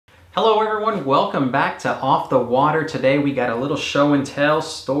Hello everyone, welcome back to Off the Water. Today we got a little show and tell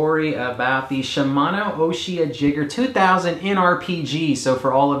story about the Shimano Ocea Jigger 2000 NRPG. So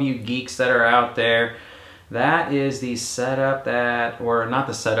for all of you geeks that are out there, that is the setup or not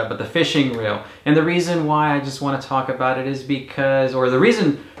the setup, but the fishing reel. And the reason why I just want to talk about it is because, or the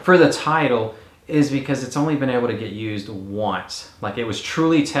reason for the title is because it's only been able to get used once. Like it was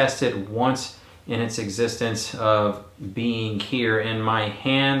truly tested once in its existence of being here in my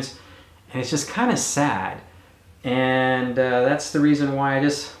hands. And it's just kind of sad. And that's the reason why I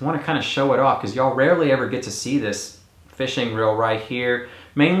just want to kind of show it off, because y'all rarely ever get to see this fishing reel right here,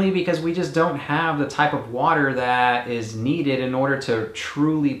 mainly because we just don't have the type of water that is needed in order to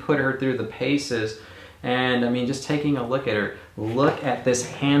truly put her through the paces. And I mean, just taking a look at her, look at this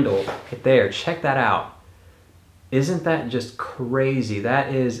handle right there, check that out. Isn't that just crazy?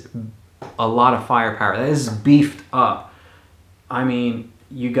 That is a lot of firepower. That is beefed up. I mean,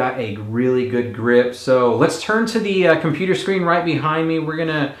 you got a really good grip. So let's turn to the computer screen right behind me. We're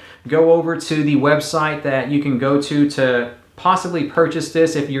gonna go over to the website that you can go to possibly purchase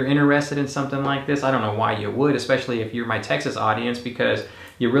this if you're interested in something like this. I don't know why you would, especially if you're my Texas audience, because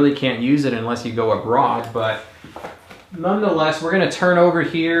you really can't use it unless you go abroad. But nonetheless, we're gonna turn over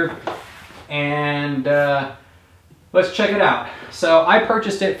here and let's check it out. So I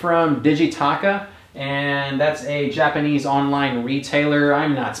purchased it from Digitaka, and that's a Japanese online retailer.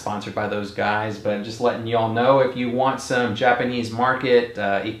 I'm not sponsored by those guys, but just letting y'all know, if you want some Japanese market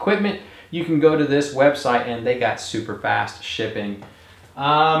equipment, you can go to this website and they got super fast shipping.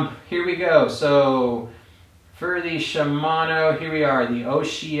 Here we go. So for the Shimano, here we are, the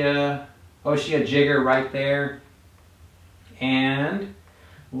Ocea Jigger right there. And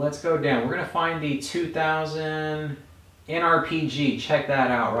let's go down. We're gonna find the 2000 NRPG. Check that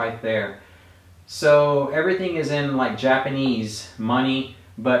out right there. So everything is in like Japanese money,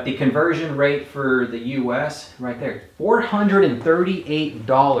 but the conversion rate for the US right there,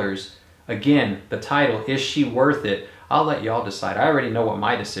 $438. Again, the title, is she worth it? I'll let y'all decide. I already know what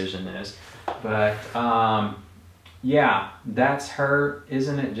my decision is, but yeah, that's her.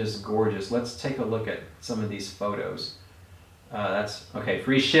 Isn't it just gorgeous? Let's take a look at some of these photos. That's okay.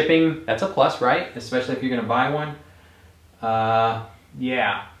 Free shipping, that's a plus, right? Especially if you're gonna buy one.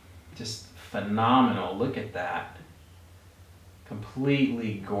 Yeah, just phenomenal. Look at that.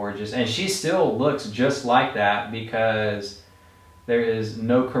 Completely gorgeous. And she still looks just like that because there is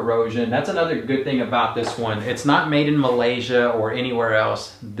no corrosion. That's another good thing about this one. It's not made in Malaysia or anywhere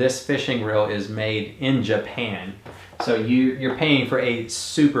else. This fishing reel is made in Japan. So you're paying for a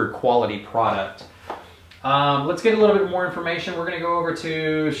super quality product. Let's get a little bit more information. We're going to go over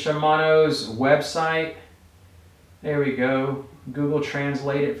to Shimano's website. There we go. Google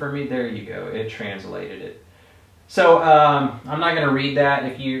translate it for me. There you go. It translated it. So I'm not going to read that.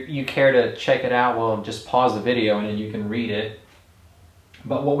 If you care to check it out, well, just pause the video and then you can read it.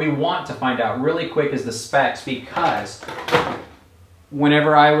 But what we want to find out really quick is the specs, because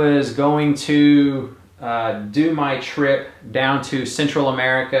whenever I was going to do my trip down to Central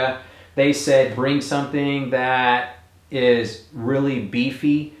America, they said bring something that is really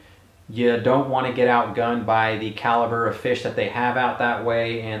beefy. You don't want to get outgunned by the caliber of fish that they have out that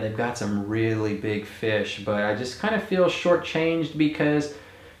way, and they've got some really big fish. But I just kind of feel shortchanged because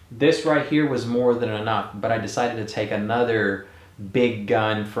this right here was more than enough. But I decided to take another big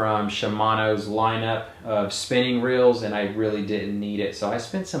gun from Shimano's lineup of spinning reels, and I really didn't need it. So I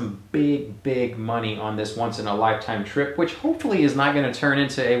spent some big money on this once-in-a-lifetime trip, which hopefully is not going to turn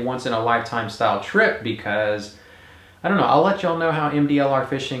into a once-in-a-lifetime style trip, because I don't know, I'll let y'all know how MDLR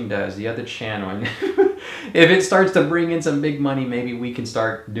Fishing does, the other channel. And if it starts to bring in some big money, maybe we can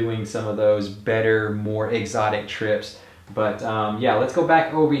start doing some of those better, more exotic trips. But yeah, let's go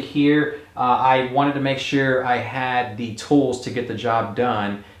back over here. I wanted to make sure I had the tools to get the job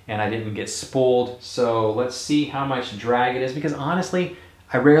done and I didn't get spooled. So let's see how much drag it is, because honestly,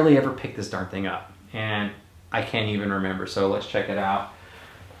 I rarely ever pick this darn thing up and I can't even remember. So let's check it out.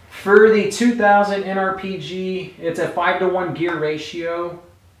 For the 2000 NRPG, it's a 5-to-1 gear ratio,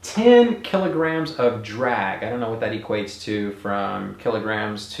 10 kilograms of drag. I don't know what that equates to from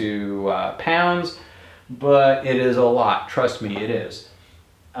kilograms to pounds, but it is a lot. Trust me, it is.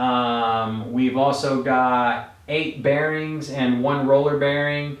 We've also got 8 bearings and 1 roller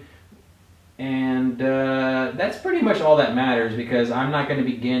bearing. And that's pretty much all that matters, because I'm not going to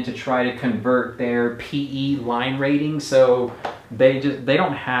begin to try to convert their PE line rating. So they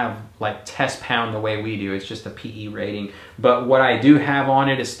don't have like test pound the way we do. It's just a PE rating. But what I do have on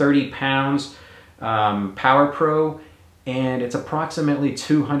it is 30 pounds Power Pro and it's approximately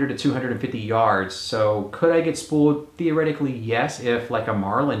 200 to 250 yards. So could I get spooled? Theoretically, yes, if like a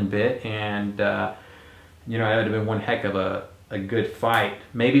marlin bit, and you know, it would have been one heck of a good fight.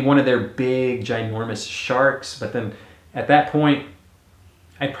 Maybe one of their big, ginormous sharks, but then at that point,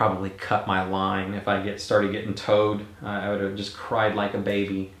 I'd probably cut my line if I started getting towed. I would have just cried like a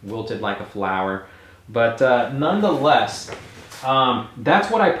baby, wilted like a flower. But nonetheless,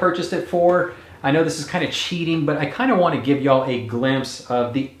 that's what I purchased it for. I know this is kind of cheating, but I kind of want to give y'all a glimpse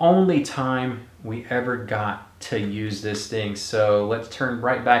of the only time we ever got to use this thing. So let's turn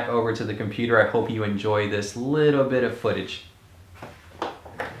right back over to the computer. I hope you enjoy this little bit of footage.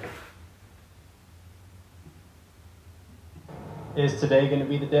 Is today going to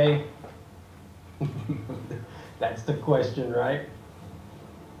be the day? That's the question, right?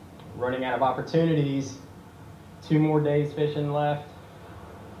 Running out of opportunities. 2 more days fishing left.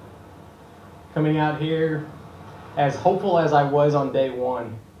 Coming out here as hopeful as I was on day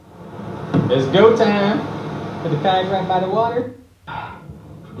 1. It's go time. Put the kayak right by the water.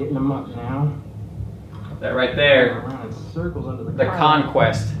 Getting them up now. That right there. Around in circles under the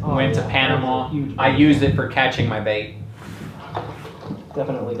Conquest went to Panama. I used it for catching my bait.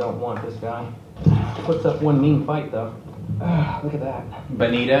 Definitely don't want this guy. Puts up one mean fight though. Look at that.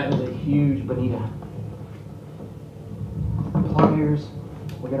 Bonita. That is a huge bonita. Pliers.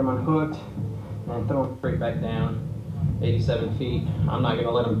 We get them unhooked and throw them straight back down. 87 feet. I'm not going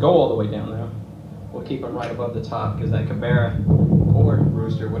to let them go all the way down though. We'll keep them right above the top because that cabera or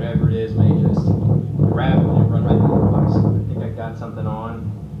rooster, whatever it is, may just grab them and run right through the rocks. I think I got something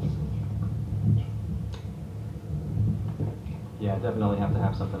on. Yeah, definitely have to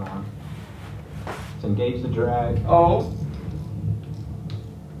have something on. Let's engage the drag. Oh!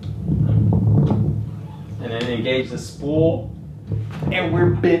 And then engage the spool. And we're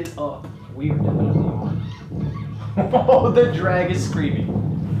bit up. We are definitely on. Oh, the drag is screaming.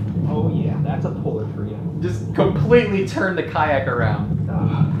 Oh yeah, that's a puller for you. Just completely turn the kayak around.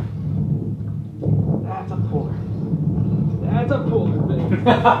 That's a puller. That's a puller, baby.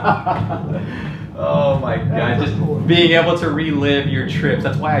 Oh my God, just being able to relive your trips.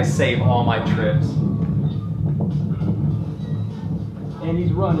 That's why I save all my trips. And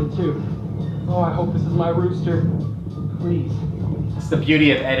he's running too. Oh, I hope this is my rooster. Please. It's the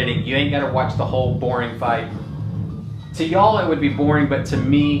beauty of editing. You ain't got to watch the whole boring fight. To y'all it would be boring, but to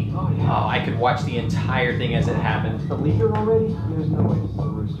me, oh, I could watch the entire thing as it happened. The leaker already? There's no way this is a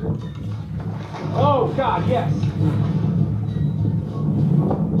rooster. Oh God, yes.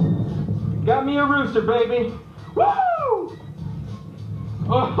 Got me a rooster, baby. Woo!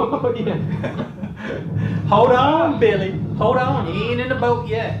 Oh yeah. Hold on, Billy. Hold on. He ain't in the boat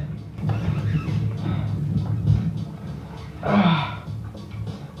yet.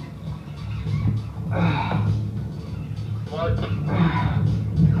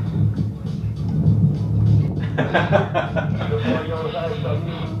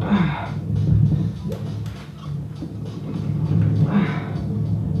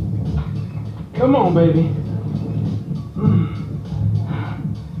 Come on, baby.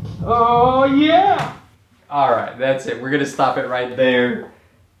 Oh, yeah. All right, that's it. We're going to stop it right there.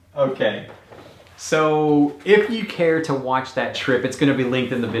 Okay. So if you care to watch that trip, it's going to be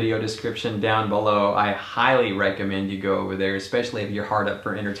linked in the video description down below. I highly recommend you go over there, especially if you're hard up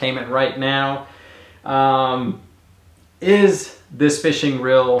for entertainment right now. Is this fishing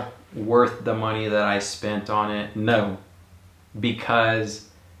reel worth the money that I spent on it? No, because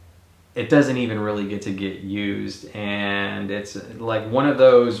it doesn't even really get to get used, and it's like one of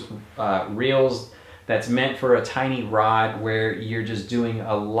those reels that's meant for a tiny rod where you're just doing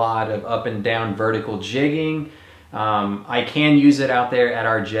a lot of up and down vertical jigging. I can use it out there at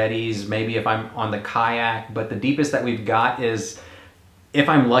our jetties, maybe if I'm on the kayak, but the deepest that we've got is, if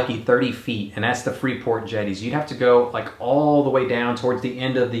I'm lucky, 30 feet, and that's the Freeport jetties. You'd have to go like all the way down towards the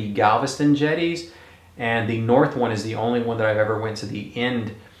end of the Galveston jetties, and the north one is the only one that I've ever went to the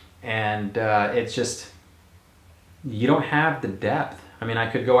end, and it's just, you don't have the depth. I mean,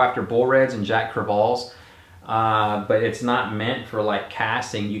 I could go after bull reds and jack crevalles, but it's not meant for like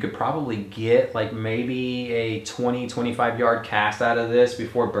casting. You could probably get like maybe a 20-25 yard cast out of this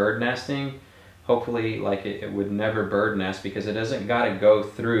before bird nesting. Hopefully, like it would never bird nest because it doesn't got to go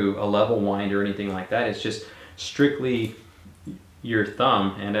through a level wind or anything like that. It's just strictly your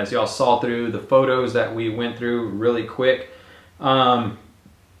thumb. And as y'all saw through the photos that we went through really quick,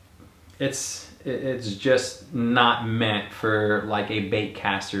 it's just not meant for like a bait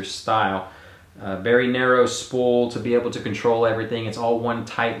caster style. Very narrow spool to be able to control everything. It's all one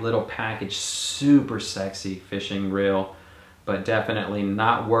tight little package. Super sexy fishing reel. but definitely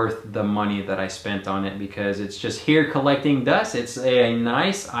not worth the money that I spent on it, because it's just here collecting dust. It's a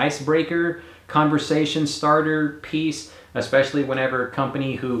nice icebreaker, conversation starter piece, especially whenever a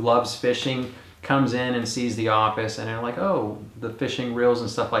company who loves fishing comes in and sees the office and they're like, oh, the fishing reels and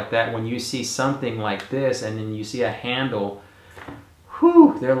stuff like that. When you see something like this and then you see a handle,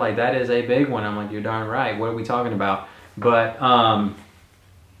 whew, they're like, that is a big one. I'm like, you're darn right. What are we talking about? But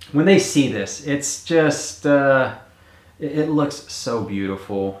when they see this, it's just, it looks so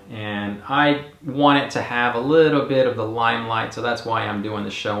beautiful, and I want it to have a little bit of the limelight, so that's why I'm doing the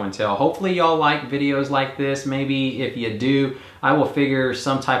show and tell. Hopefully y'all like videos like this. Maybe if you do, I will figure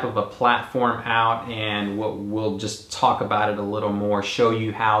some type of a platform out, and we'll just talk about it a little more, show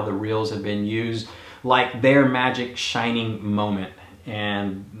you how the reels have been used, like their magic shining moment,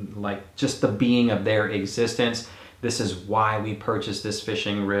 and like just the being of their existence. This is why we purchased this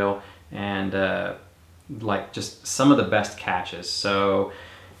fishing reel, and like just some of the best catches. So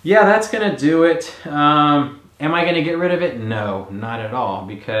yeah, that's gonna do it. Am I gonna get rid of it? No, not at all,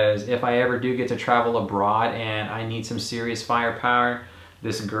 because if I ever do get to travel abroad and I need some serious firepower,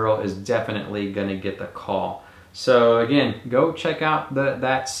 this girl is definitely gonna get the call. So again, go check out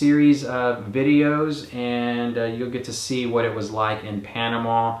that series of videos, and you'll get to see what it was like in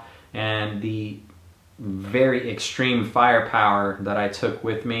Panama and the very extreme firepower that I took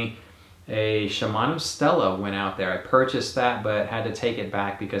with me. A Shimano Stella went out there. I purchased that, but had to take it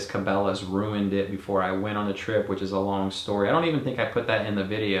back because Cabela's ruined it before I went on the trip, which is a long story. I don't even think I put that in the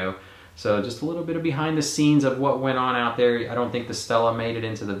video. So just a little bit of behind the scenes of what went on out there. I don't think the Stella made it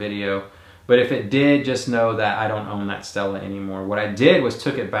into the video, but if it did, just know that I don't own that Stella anymore. What I did was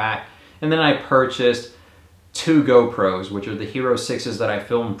took it back, and then I purchased 2 GoPros, which are the Hero 6s that I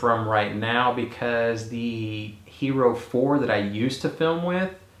film from right now, because the Hero 4 that I used to film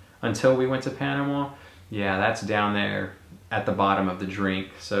with until we went to Panama, yeah, that's down there at the bottom of the drink.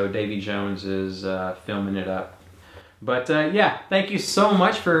 So Davy Jones is filming it up. But yeah, thank you so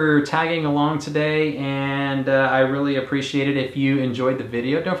much for tagging along today, and I really appreciate it. If you enjoyed the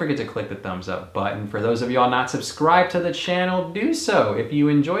video, don't forget to click the thumbs up button. For those of y'all not subscribed to the channel, do so if you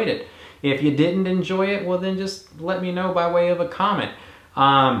enjoyed it. If you didn't enjoy it, well then just let me know by way of a comment.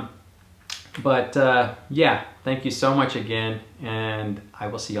 Yeah, thank you so much again, and I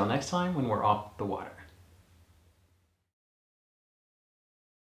will see y'all next time when we're off the water.